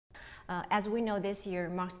As we know, this year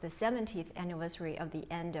marks the 70th anniversary of the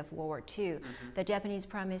end of World War II. The Japanese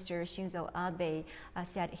Prime Minister Shinzo Abe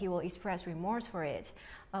said he will express remorse for it.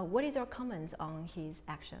 What is your comments on his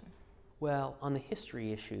action? Well, on the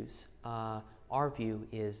history issues, our view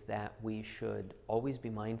is that we should always be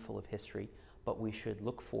mindful of history, but we should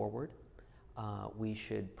look forward, we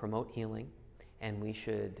should promote healing, and we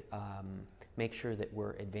should make sure that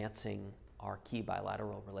we're advancing our key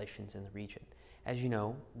bilateral relations in the region. As you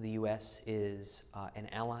know, the U.S. is an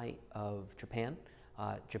ally of Japan.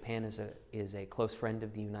 Japan is a close friend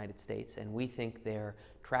of the United States, and we think their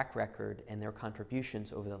track record and their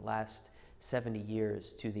contributions over the last 70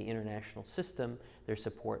 years to the international system, their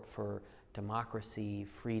support for democracy,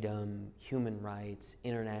 freedom, human rights,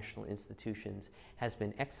 international institutions has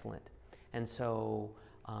been excellent. And so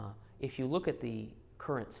if you look at the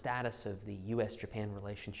current status of the U.S.-Japan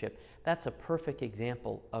relationship, that's a perfect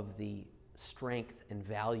example of the strength and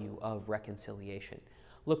value of reconciliation.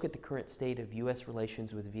 Look at the current state of U.S.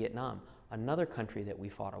 relations with Vietnam, another country that we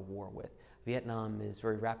fought a war with. Vietnam is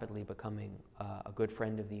very rapidly becoming a good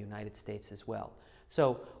friend of the United States as well.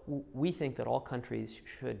 So we think that all countries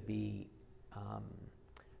should be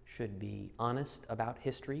honest about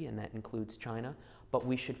history, and that includes China, but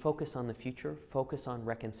we should focus on the future, focus on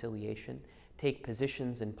reconciliation, take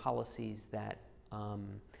positions and policies that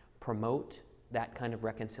promote that kind of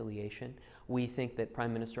reconciliation. We think that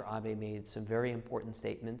Prime Minister Abe made some very important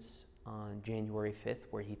statements on January 5th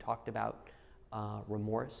where he talked about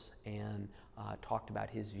remorse and talked about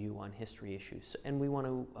his view on history issues. And we want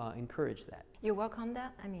to encourage that. You welcome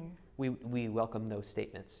that? I mean, we welcome those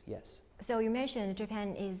statements, yes. So you mentioned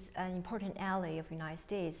Japan is an important ally of the United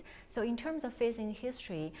States. So in terms of facing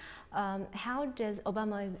history, how does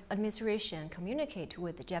Obama administration communicate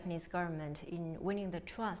with the Japanese government in winning the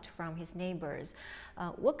trust from his neighbors?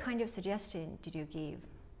 What kind of suggestion did you give?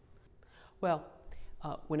 Well,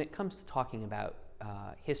 when it comes to talking about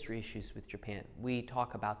history issues with Japan, we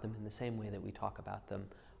talk about them in the same way that we talk about them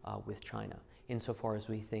with China, insofar as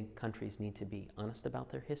we think countries need to be honest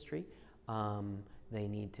about their history. They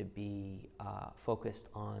need to be focused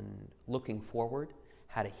on looking forward,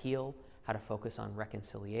 how to heal, how to focus on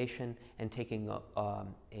reconciliation, and taking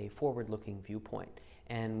a forward-looking viewpoint.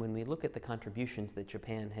 And when we look at the contributions that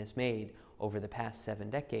Japan has made over the past 7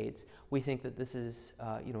 decades, we think that this is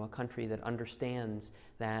a country that understands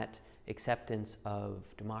that acceptance of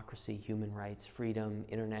democracy, human rights, freedom,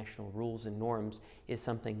 international rules and norms is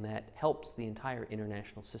something that helps the entire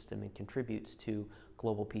international system and contributes to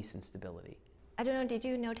global peace and stability. I don't know, did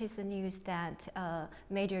you notice the news that a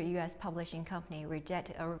major U.S. publishing company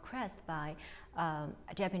rejected a request by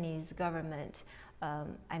Japanese government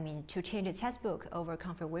to change the textbook over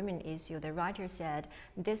comfort women issue? The writer said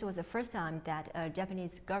this was the first time that a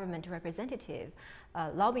Japanese government representative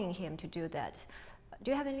lobbying him to do that. Do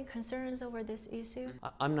you have any concerns over this issue?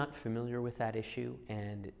 I'm not familiar with that issue,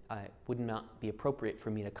 and it would not be appropriate for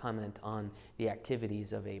me to comment on the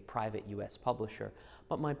activities of a private U.S. publisher.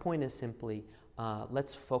 But my point is simply,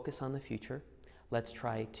 let's focus on the future. Let's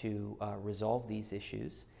try to resolve these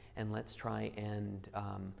issues, and let's try and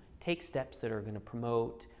take steps that are going to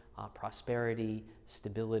promote prosperity,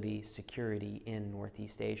 stability, security in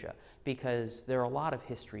Northeast Asia, because there are a lot of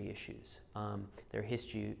history issues.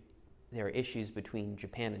 There are issues between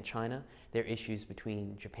Japan and China. There are issues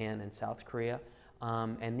between Japan and South Korea.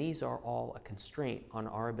 And these are all a constraint on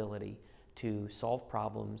our ability to solve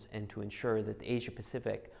problems and to ensure that the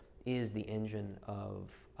Asia-Pacific is the engine of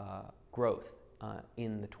growth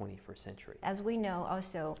in the 21st century. As we know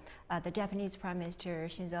also, the Japanese Prime Minister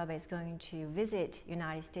Shinzo Abe is going to visit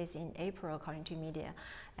United States in April, according to media,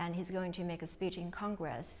 and he's going to make a speech in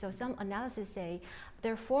Congress. So some analysts say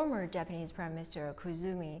their former Japanese Prime Minister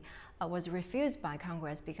Koizumi was refused by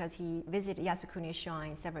Congress because he visited Yasukuni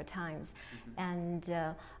Shrine several times. And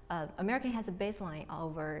America has a baseline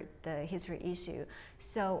over the history issue.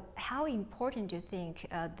 So how important do you think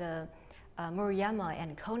the Murayama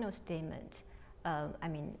and Kono statement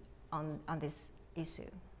on this issue?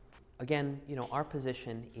 Again, our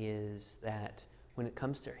position is that when it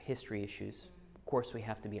comes to history issues, of course we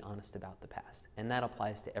have to be honest about the past, and that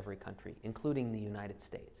applies to every country, including the United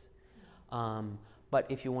States. But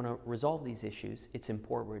if you want to resolve these issues, it's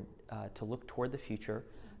important to look toward the future,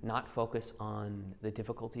 not focus on the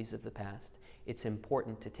difficulties of the past. It's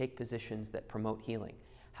important to take positions that promote healing.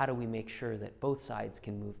 How do we make sure that both sides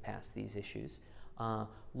can move past these issues?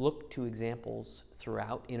 Look to examples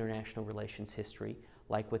throughout international relations history,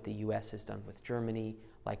 like what the U.S. has done with Germany,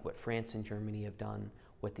 like what France and Germany have done,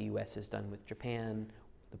 what the U.S. has done with Japan,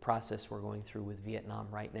 the process we're going through with Vietnam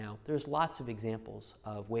right now. There's lots of examples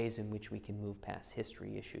of ways in which we can move past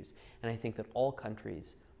history issues. And I think that all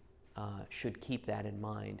countries should keep that in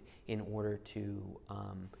mind in order to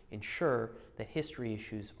ensure that history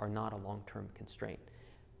issues are not a long-term constraint.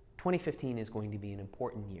 2015 is going to be an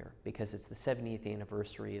important year because it's the 70th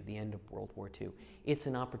anniversary of the end of World War II. It's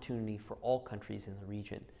an opportunity for all countries in the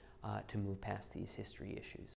region to move past these history issues.